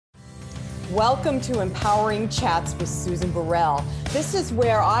Welcome to Empowering Chats with Susan Burrell. This is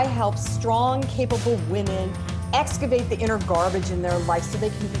where I help strong, capable women excavate the inner garbage in their life so they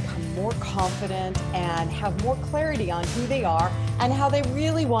can become more confident and have more clarity on who they are and how they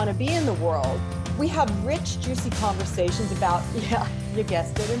really want to be in the world. We have rich, juicy conversations about, yeah, you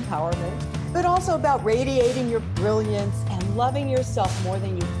guessed it, empowerment, but also about radiating your brilliance and loving yourself more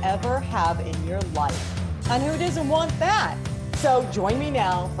than you ever have in your life. And who doesn't want that? So join me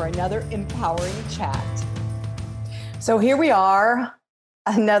now for another empowering chat. So here we are,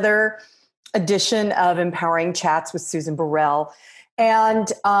 another edition of Empowering Chats with Susan Burrell.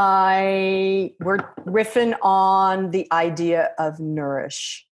 And we're riffing on the idea of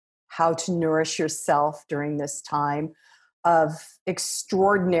nourish, how to nourish yourself during this time of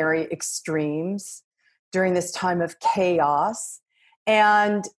extraordinary extremes, during this time of chaos.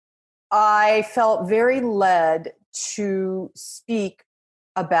 And I felt very led to speak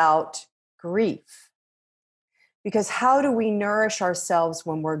about grief. Because how do we nourish ourselves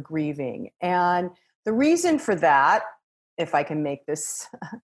when we're grieving? And the reason for that, if I can make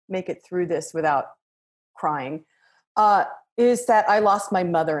it through this without crying, is that I lost my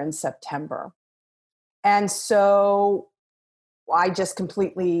mother in September. And so I just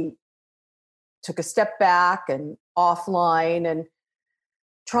completely took a step back and offline and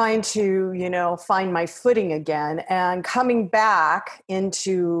trying to, find my footing again, and coming back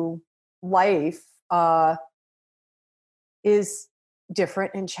into life is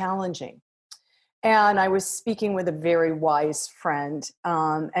different and challenging. And I was speaking with a very wise friend,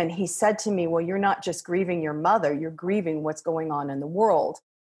 and he said to me, well, you're not just grieving your mother, you're grieving what's going on in the world.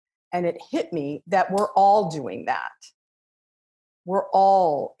 And it hit me that we're all doing that. We're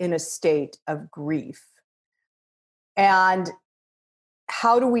all in a state of grief. And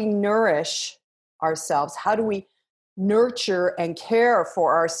how do we nourish ourselves? How do we nurture and care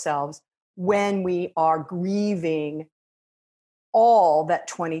for ourselves when we are grieving all that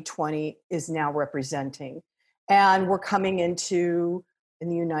 2020 is now representing? And we're coming into, in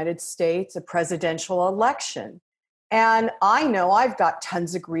the United States, a presidential election. And I know I've got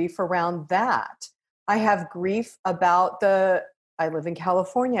tons of grief around that. I have grief about I live in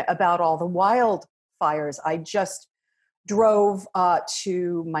California, about all the wildfires. I just drove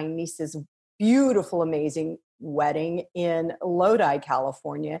to my niece's beautiful, amazing wedding in Lodi,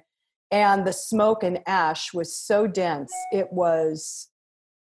 California. And the smoke and ash was so dense, it was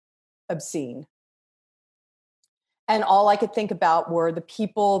obscene. And all I could think about were the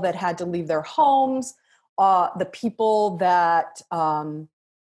people that had to leave their homes, the people that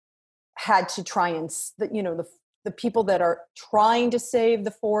had to try and, the people that are trying to save the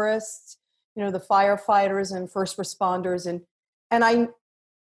forests, the firefighters and first responders. And I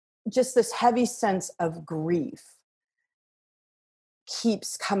just, this heavy sense of grief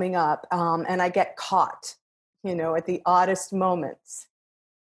keeps coming up, and I get caught, at the oddest moments.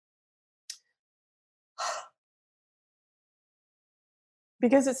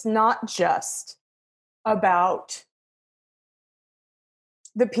 Because it's not just about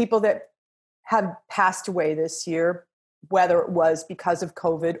the people that have passed away this year, whether it was because of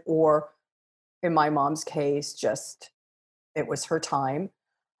COVID or, in my mom's case, just it was her time.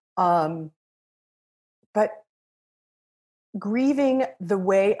 But grieving the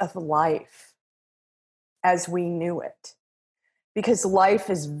way of life as we knew it, because life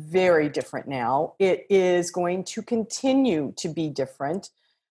is very different now. It is going to continue to be different.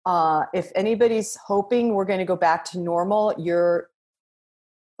 If anybody's hoping we're going to go back to normal, you're,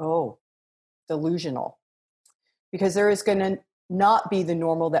 delusional. Because there is going to not be the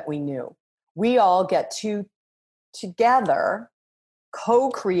normal that we knew. We all get to together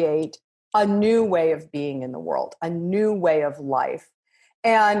co-create a new way of being in the world, a new way of life.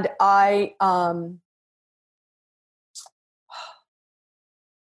 And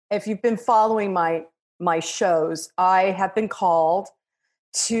if you've been following my shows, I have been called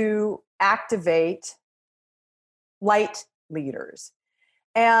to activate light leaders.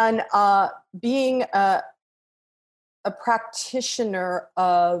 And being a practitioner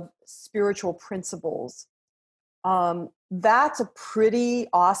of spiritual principles, that's a pretty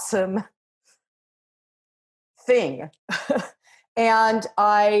awesome thing. And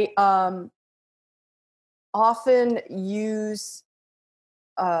I often use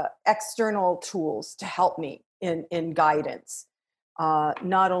external tools to help me in guidance,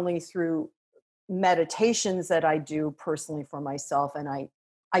 not only through meditations that I do personally for myself, and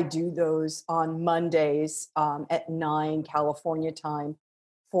I do those on Mondays at 9 California time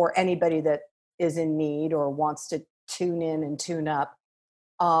for anybody that is in need or wants to tune in and tune up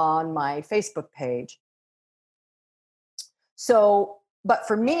on my Facebook page. So, but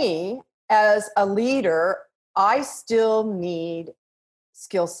for me, as a leader, I still need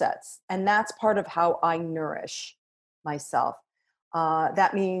skill sets. And that's part of how I nourish myself.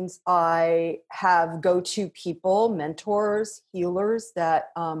 That means I have go-to people, mentors, healers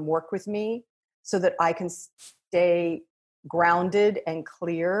that work with me so that I can stay grounded and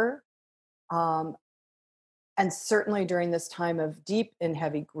clear. And certainly during this time of deep and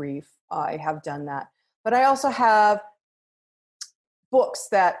heavy grief, I have done that. But I also have books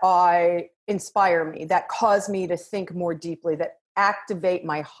that inspire me, that cause me to think more deeply, that activate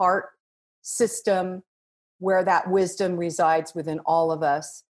my heart system, where that wisdom resides within all of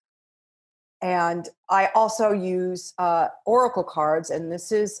us. And I also use oracle cards, and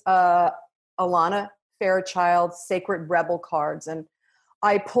this is Alana Fairchild's Sacred Rebel cards. And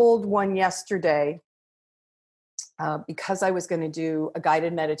I pulled one yesterday because I was going to do a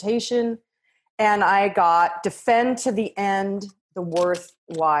guided meditation, and I got Defend to the End, the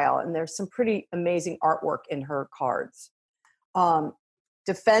Worthwhile. And there's some pretty amazing artwork in her cards.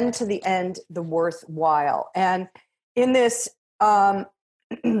 Defend to the End, the Worthwhile. And in this,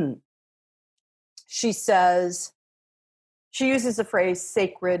 she says, she uses the phrase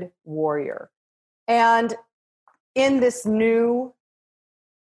sacred warrior. And in this new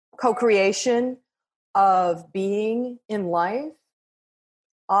co-creation of being in life,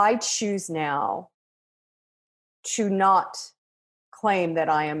 I choose now to not claim that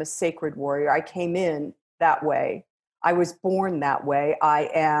I am a sacred warrior. I came in that way. I was born that way. I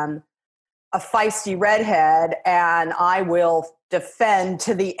am a feisty redhead, and I will defend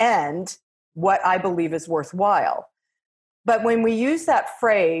to the end what I believe is worthwhile. But when we use that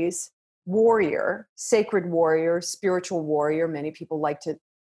phrase, warrior, sacred warrior, spiritual warrior, many people like to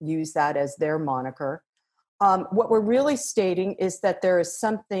use that as their moniker. What we're really stating is that there is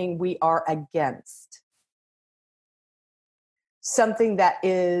something we are against, something that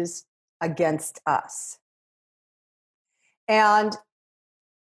is against us. And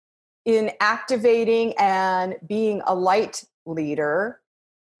in activating and being a light leader,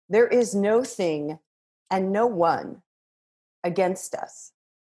 there is no thing and no one against us.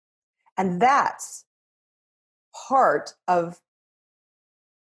 And that's part of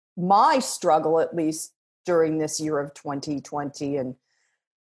my struggle, at least during this year of 2020 and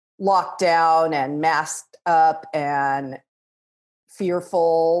lockdown and masked up and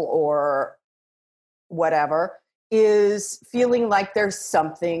fearful or whatever, is feeling like there's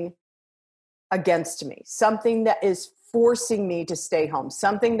something against me, something that is forcing me to stay home,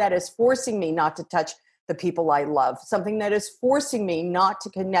 something that is forcing me not to touch the people I love, something that is forcing me not to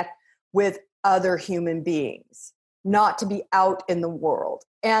connect with other human beings, not to be out in the world.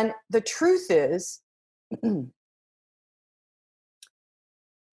 And the truth is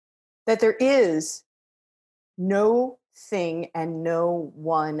that there is no thing and no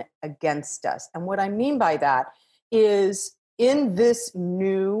one against us. And what I mean by that is in this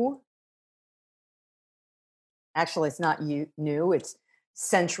new, actually it's not new, it's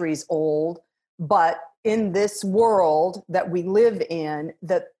centuries old, but in this world that we live in,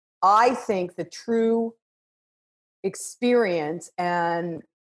 that I think the true experience and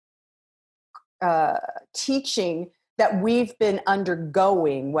teaching that we've been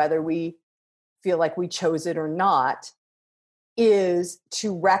undergoing, whether we feel like we chose it or not, is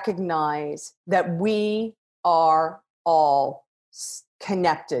to recognize that we are all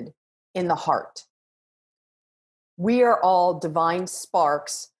connected in the heart. We are all divine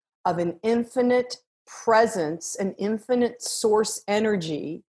sparks of an infinite presence, an infinite source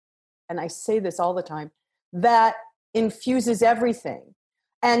energy, and I say this all the time, that infuses everything.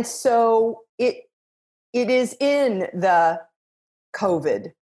 And so it is in the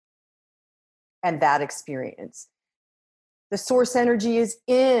COVID and that experience. The source energy is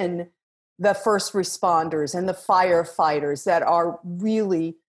in the first responders and the firefighters that are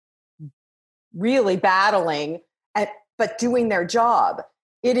really, really battling, but doing their job.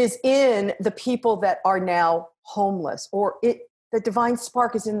 It is in the people that are now homeless, the divine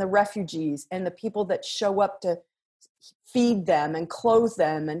spark is in the refugees and the people that show up to feed them and clothe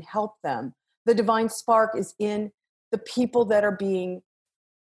them and help them. The divine spark is in the people that are being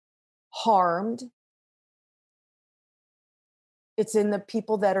harmed. It's in the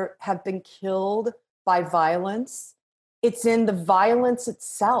people that have been killed by violence. It's in the violence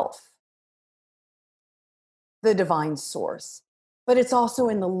itself, the divine source. But it's also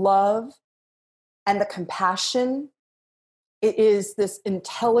in the love and the compassion. It is this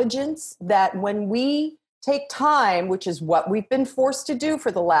intelligence that when we take time, which is what we've been forced to do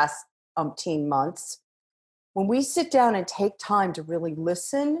for the last umpteen months, when we sit down and take time to really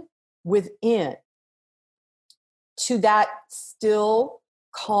listen within to that still,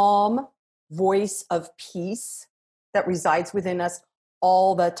 calm voice of peace that resides within us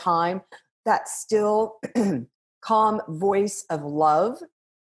all the time, that still calm voice of love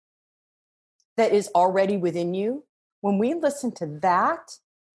that is already within you, when we listen to that,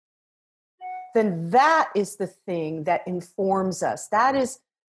 then that is the thing that informs us. That is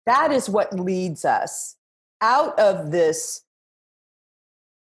what leads us out of this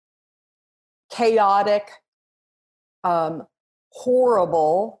chaotic,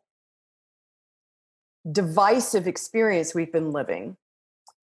 horrible, divisive experience we've been living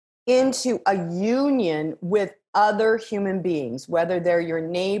into a union with other human beings, whether they're your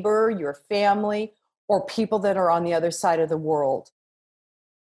neighbor, your family, or people that are on the other side of the world.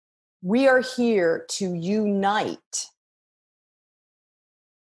 We are here to unite.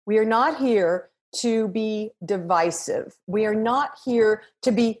 We are not here to be divisive. We are not here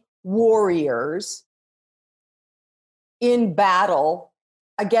to be warriors in battle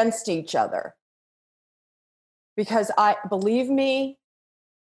against each other. Because believe me,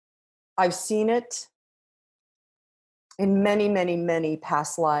 I've seen it in many, many, many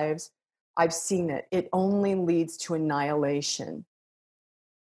past lives. I've seen it. It only leads to annihilation.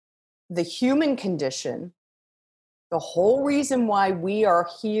 The human condition, the whole reason why we are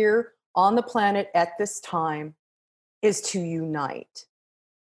here on the planet at this time, is to unite.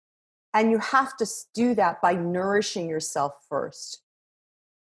 And you have to do that by nourishing yourself first,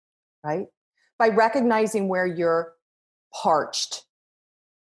 right? By recognizing where you're parched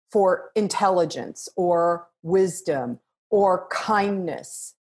for intelligence or wisdom or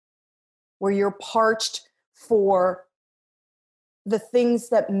kindness, where you're parched for the things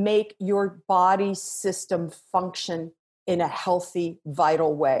that make your body system function in a healthy,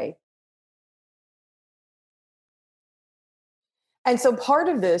 vital way. And so part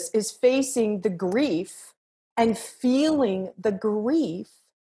of this is facing the grief and feeling the grief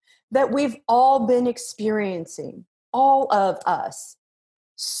that we've all been experiencing, all of us.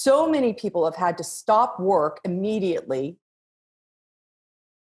 So many people have had to stop work immediately.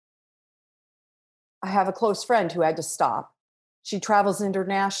 I have a close friend who had to stop. She travels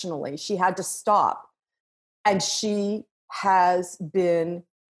internationally. She had to stop. And she has been,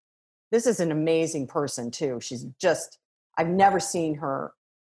 this is an amazing person too. She's just, I've never seen her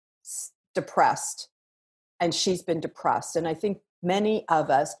depressed. And she's been depressed. And I think many of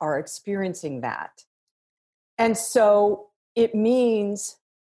us are experiencing that. And so it means,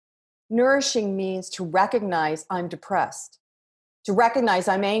 nourishing means to recognize I'm depressed, to recognize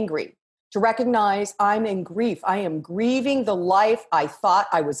I'm angry, to recognize I'm in grief. I am grieving the life I thought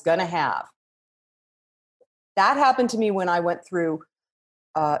I was going to have. That happened to me when I went through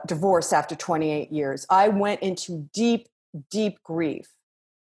divorce after 28 years. I went into deep, deep grief.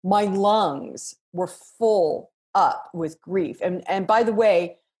 My lungs were full up with grief. And by the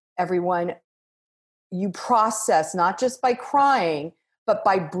way, everyone, you process not just by crying, but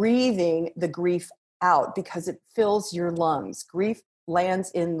by breathing the grief out, because it fills your lungs. Grief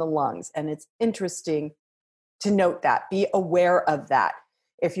lands in the lungs. And it's interesting to note that. Be aware of that.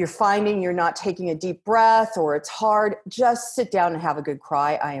 If you're finding you're not taking a deep breath or it's hard, just sit down and have a good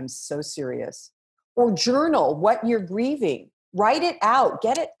cry. I am so serious. Or journal what you're grieving. Write it out.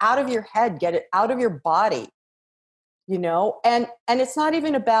 Get it out of your head. Get it out of your body. You know, and it's not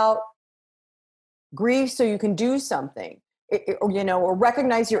even about grieve so you can do something, or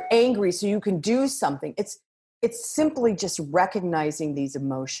recognize you're angry so you can do something. It's simply just recognizing these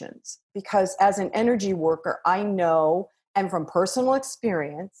emotions, because as an energy worker, I know, and from personal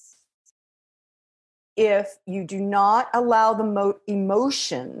experience, if you do not allow the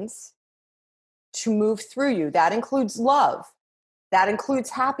emotions to move through you, that includes love, that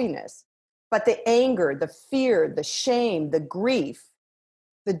includes happiness, but the anger, the fear, the shame, the grief,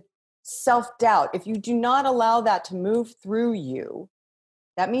 the self-doubt, if you do not allow that to move through you,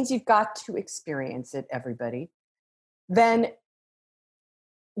 that means you've got to experience it, everybody, then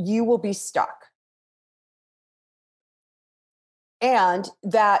you will be stuck. And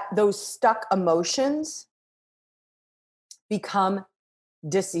that those stuck emotions become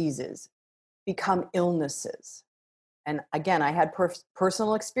diseases, become illnesses. And again, I had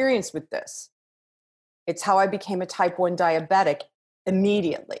personal experience with this. It's how I became a type 1 diabetic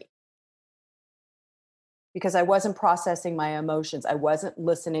immediately, because I wasn't processing my emotions. I wasn't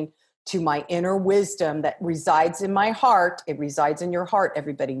listening to my inner wisdom that resides in my heart. It resides in your heart,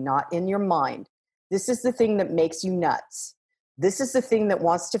 everybody, not in your mind. This is the thing that makes you nuts. This is the thing that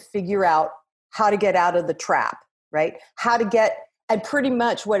wants to figure out how to get out of the trap, right? And pretty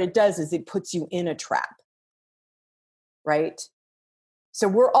much what it does is it puts you in a trap, right? So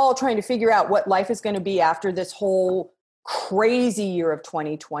we're all trying to figure out what life is going to be after this whole crazy year of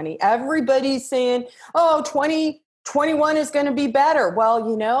 2020. Everybody's saying, oh, 2021 is going to be better.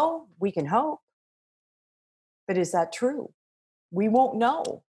 Well, we can hope. But is that true? We won't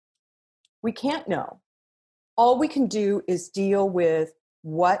know. We can't know. All we can do is deal with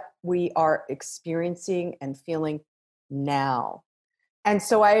what we are experiencing and feeling now. And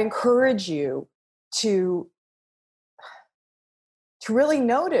so I encourage you to really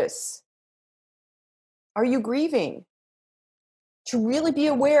notice, are you grieving? To really be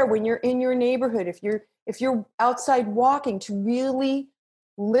aware when you're in your neighborhood, if you're outside walking, to really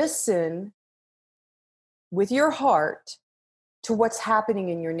listen with your heart to what's happening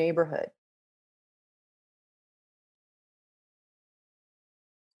in your neighborhood.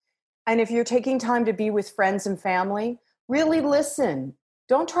 And if you're taking time to be with friends and family, really listen.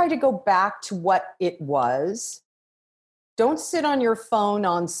 Don't try to go back to what it was. Don't sit on your phone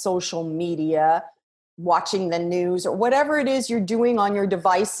on social media, watching the news or whatever it is you're doing on your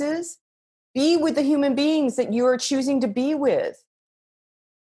devices. Be with the human beings that you are choosing to be with.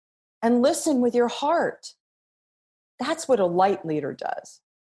 And listen with your heart. That's what a light leader does.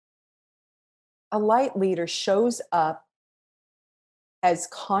 A light leader shows up as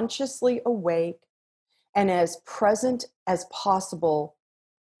consciously awake and as present as possible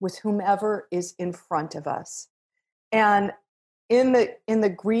with whomever is in front of us. And in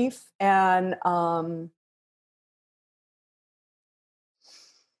the grief and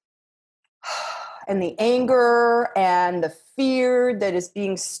the anger and the fear that is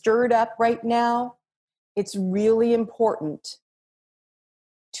being stirred up right now, it's really important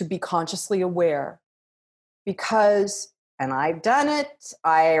to be consciously aware, because, and I've done it,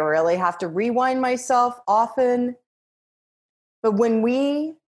 I really have to rewind myself often, but when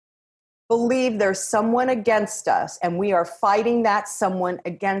we believe there's someone against us and we are fighting that someone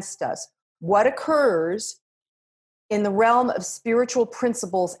against us, what occurs in the realm of spiritual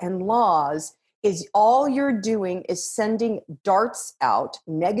principles and laws is all you're doing is sending darts out,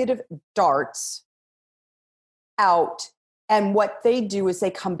 negative darts out. And what they do is they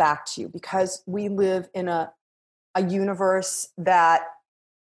come back to you, because we live in a universe that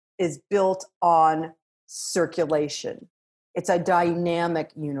is built on circulation. It's a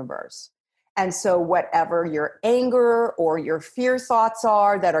dynamic universe. And so whatever your anger or your fear thoughts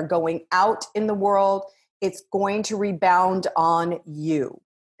are that are going out in the world, it's going to rebound on you.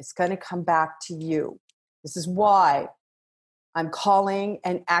 It's going to come back to you. This is why I'm calling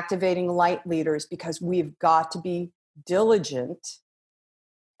and activating light leaders, because we've got to be diligent.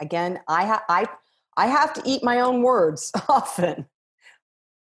 Again, I have to eat my own words often,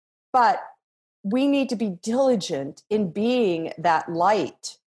 but we need to be diligent in being that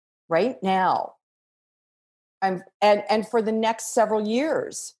light right now and for the next several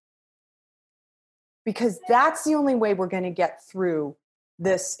years, because that's the only way we're going to get through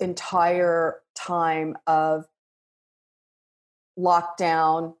this entire time of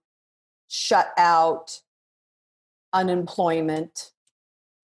lockdown, shut out, unemployment,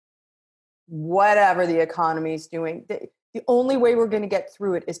 whatever the economy is doing. The only way we're going to get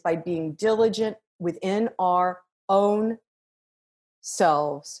through it is by being diligent within our own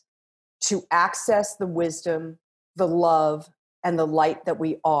selves to access the wisdom, the love, and the light that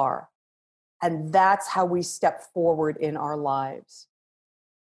we are. And that's how we step forward in our lives.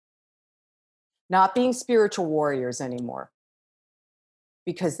 Not being spiritual warriors anymore.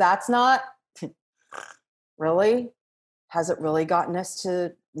 Because that's not really, has it really gotten us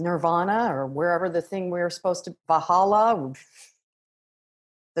to nirvana or wherever the thing we're supposed to, Valhalla,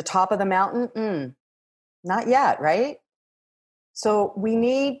 the top of the mountain? Not yet, right? So we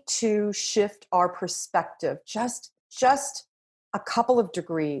need to shift our perspective just a couple of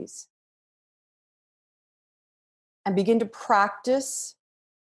degrees and begin to practice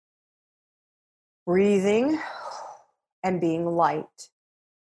breathing and being light,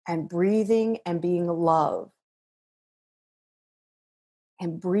 and breathing and being love,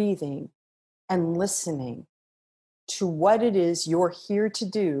 and breathing and listening to what it is you're here to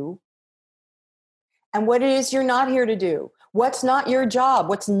do and what it is you're not here to do. What's not your job?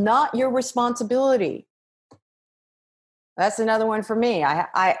 What's not your responsibility? That's another one for me. I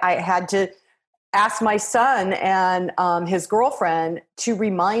had to ask my son and his girlfriend to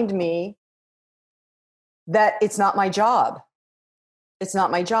remind me that it's not my job. It's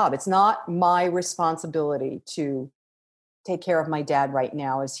not my job. It's not my responsibility to take care of my dad right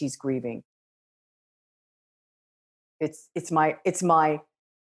now as he's grieving. It's my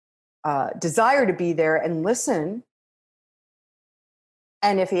desire to be there and listen.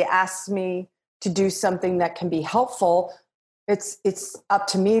 And if he asks me to do something that can be helpful, it's up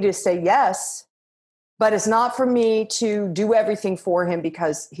to me to say yes. But it's not for me to do everything for him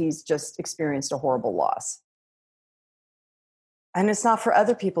because he's just experienced a horrible loss. And it's not for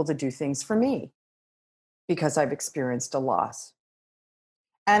other people to do things for me because I've experienced a loss.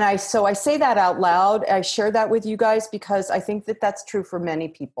 And so I say that out loud. I share that with you guys because I think that that's true for many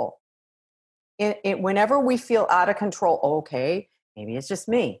people. Whenever we feel out of control, okay, maybe it's just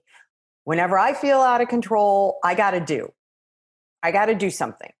me. Whenever I feel out of control, I got to do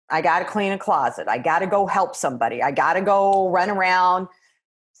something. I got to clean a closet. I got to go help somebody. I got to go run around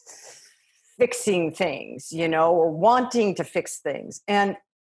fixing things, or wanting to fix things. And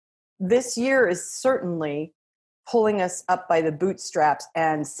this year is certainly pulling us up by the bootstraps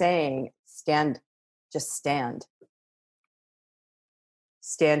and saying, just stand.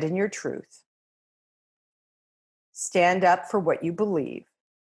 Stand in your truth. Stand up for what you believe.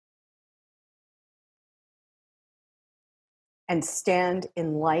 And stand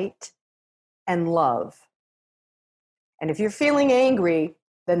in light and love. And if you're feeling angry,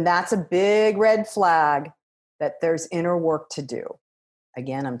 then that's a big red flag that there's inner work to do.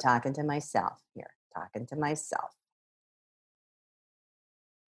 Again, I'm talking to myself here, talking to myself.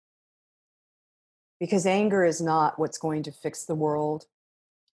 Because anger is not what's going to fix the world.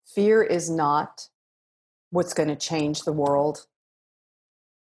 Fear is not what's going to change the world.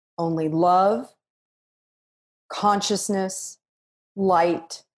 Only love, consciousness,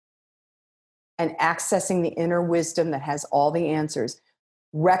 light, and accessing the inner wisdom that has all the answers,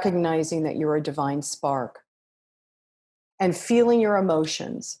 recognizing that you're a divine spark, and feeling your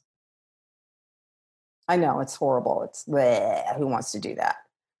emotions. I know it's horrible. It's bleh, who wants to do that?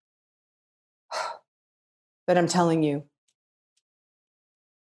 But I'm telling you,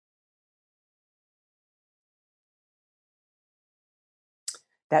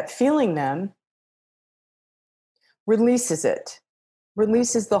 that feeling them releases it,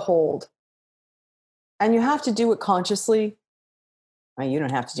 releases the hold. And you have to do it consciously. I mean, you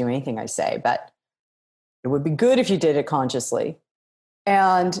don't have to do anything I say, but it would be good if you did it consciously.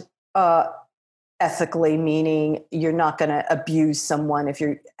 And ethically, meaning you're not going to abuse someone if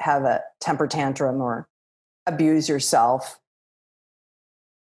you have a temper tantrum or abuse yourself.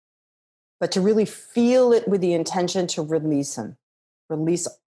 But to really feel it with the intention to release them, release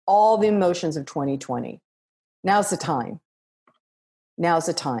all the emotions of 2020. Now's the time. Now's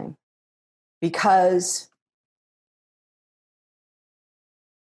the time. Because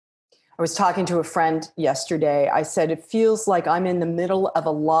I was talking to a friend yesterday. I said, it feels like I'm in the middle of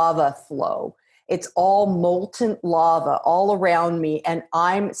a lava flow. It's all molten lava all around me, and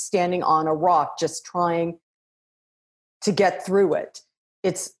I'm standing on a rock just trying to get through it.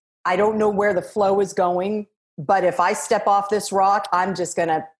 I don't know where the flow is going, but if I step off this rock, I'm just going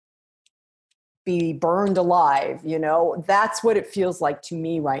to be burned alive. That's what it feels like to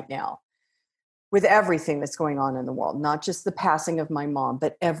me right now with everything that's going on in the world, not just the passing of my mom,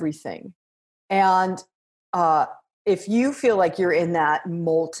 but everything. And if you feel like you're in that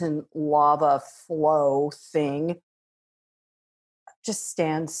molten lava flow thing, just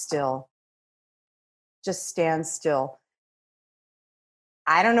stand still. Just stand still.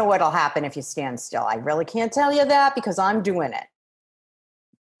 I don't know what'll happen if you stand still. I really can't tell you that because I'm doing it.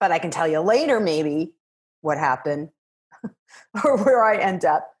 But I can tell you later maybe what happened or where I end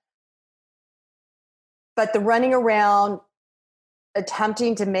up. But the running around,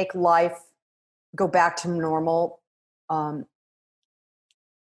 attempting to make life go back to normal,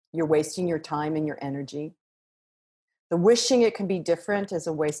 you're wasting your time and your energy. The wishing it can be different is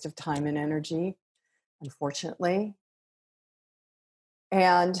a waste of time and energy, unfortunately.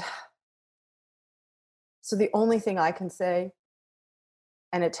 And so the only thing I can say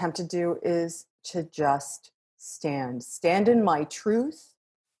and attempt to do is to just stand in my truth,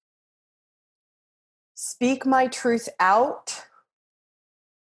 speak my truth out.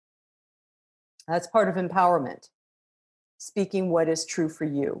 That's part of empowerment, speaking what is true for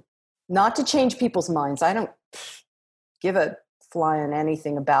you, not to change people's minds. I don't give a fly on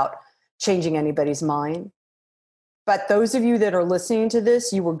anything about changing anybody's mind. But those of you that are listening to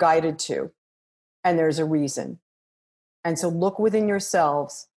this, you were guided to, and there's a reason. And so look within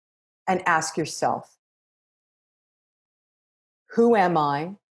yourselves and ask yourself, who am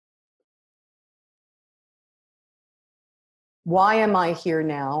I? Why am I here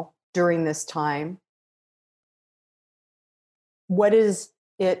now during this time? What is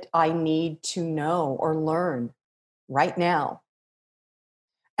it I need to know or learn right now?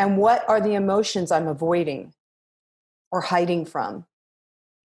 And what are the emotions I'm avoiding or hiding from?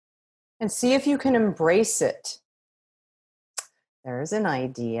 And see if you can embrace it. There's an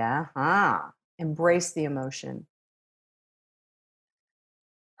idea. Embrace the emotion.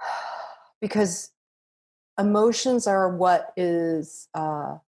 Because emotions are what is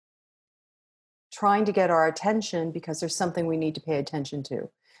trying to get our attention because there's something we need to pay attention to.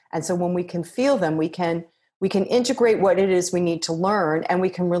 And so when we can feel them, we can integrate what it is we need to learn, and we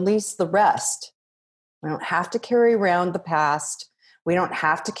can release the rest. We don't have to carry around the past. We don't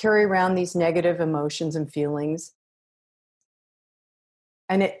have to carry around these negative emotions and feelings.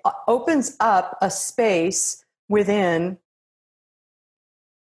 And it opens up a space within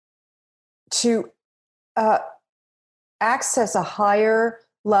to access a higher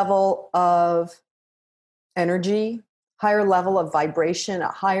level of energy, higher level of vibration,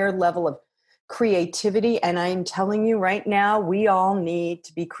 a higher level of creativity. And I'm telling you right now, we all need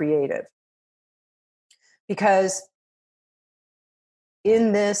to be creative. Because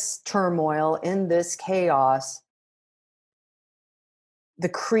in this turmoil, in this chaos, the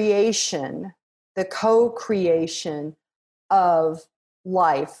creation, the co-creation of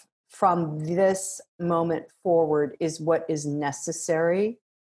life from this moment forward is what is necessary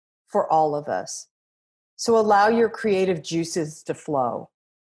for all of us. So allow your creative juices to flow.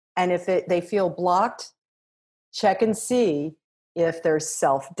 And if they feel blocked, check and see if there's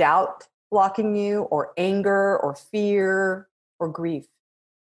self-doubt blocking you, or anger, or fear, or grief.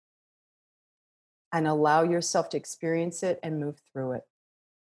 And allow yourself to experience it and move through it.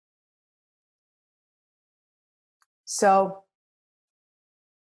 So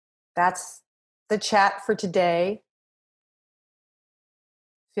that's the chat for today.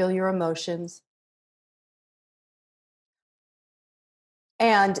 Feel your emotions.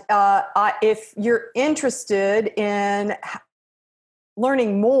 And if you're interested in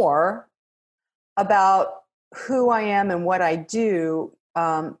learning more about who I am and what I do,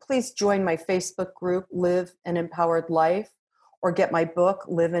 please join my Facebook group, Live an Empowered Life, or get my book,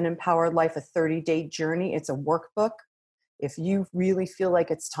 Live an Empowered Life, a 30-day journey. It's a workbook. If you really feel like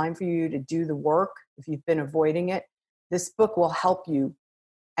it's time for you to do the work, if you've been avoiding it, this book will help you,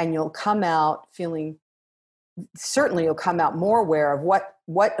 and you'll come out feeling, certainly you'll come out more aware of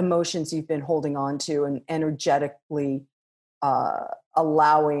what emotions you've been holding on to and energetically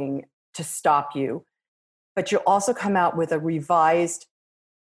allowing to stop you. But you'll also come out with a revised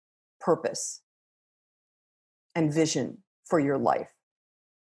purpose and vision for your life.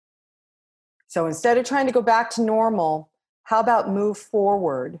 So instead of trying to go back to normal, how about move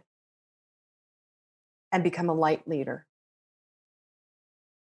forward and become a light leader?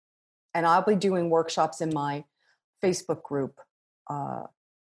 And I'll be doing workshops in my Facebook group.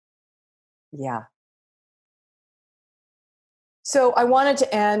 Yeah. So I wanted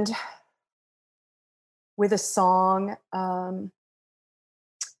to end with a song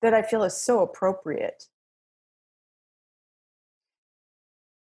that I feel is so appropriate.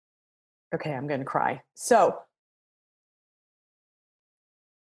 Okay, I'm going to cry. So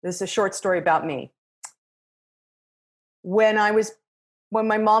this is a short story about me. When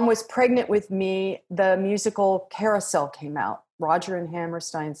my mom was pregnant with me, the musical Carousel came out, Roger and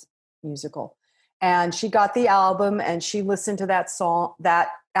Hammerstein's musical. And she got the album and she listened to that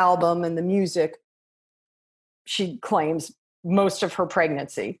album and the music, she claims, most of her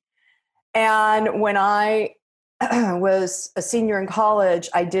pregnancy. And when I was a senior in college,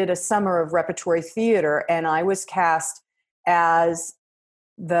 I did a summer of repertory theater, and I was cast as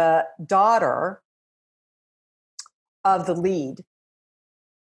the daughter of the lead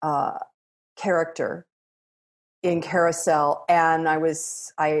character in Carousel, and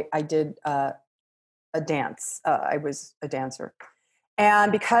I did a dance. I was a dancer,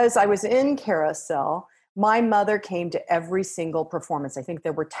 and because I was in Carousel, my mother came to every single performance. I think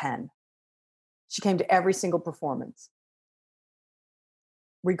there were 10. She came to every single performance,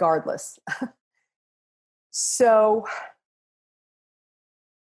 regardless. So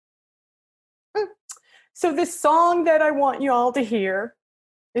this song that I want you all to hear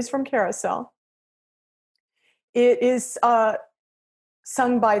is from Carousel. It is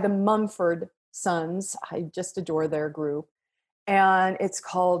sung by the Mumford Sons. I just adore their group. And it's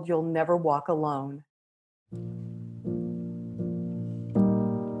called You'll Never Walk Alone.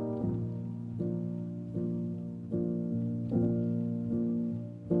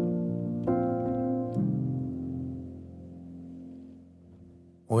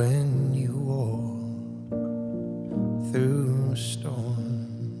 When you walk through a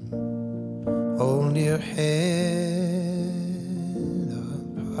storm, hold your head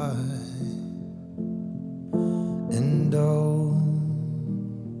up high, and don't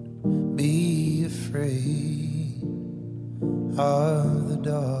be afraid of the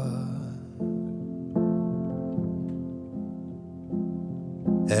dark.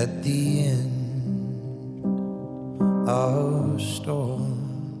 At the end of a storm,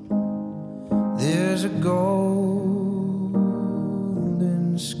 there's a goal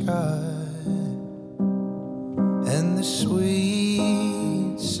sky and the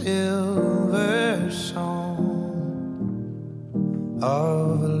sweet silver song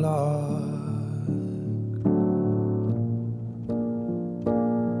of a lark.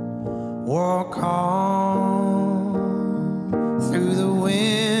 Walk on through the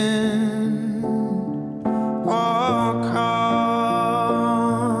wind, walk on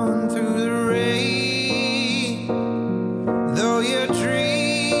through the rain, though your dreams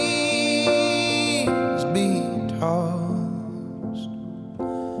be tossed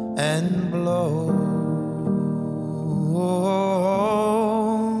and blow.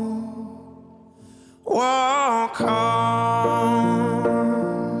 Walk on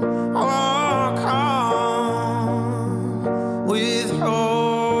with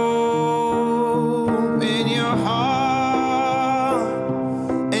hope in your heart,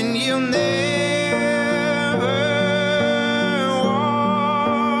 and you'll never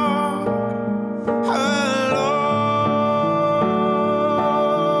walk alone,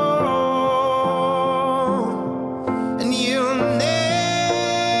 and you'll never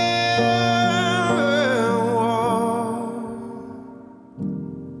walk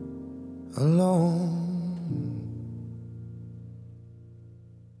alone.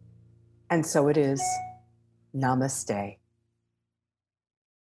 And so it is. Namaste.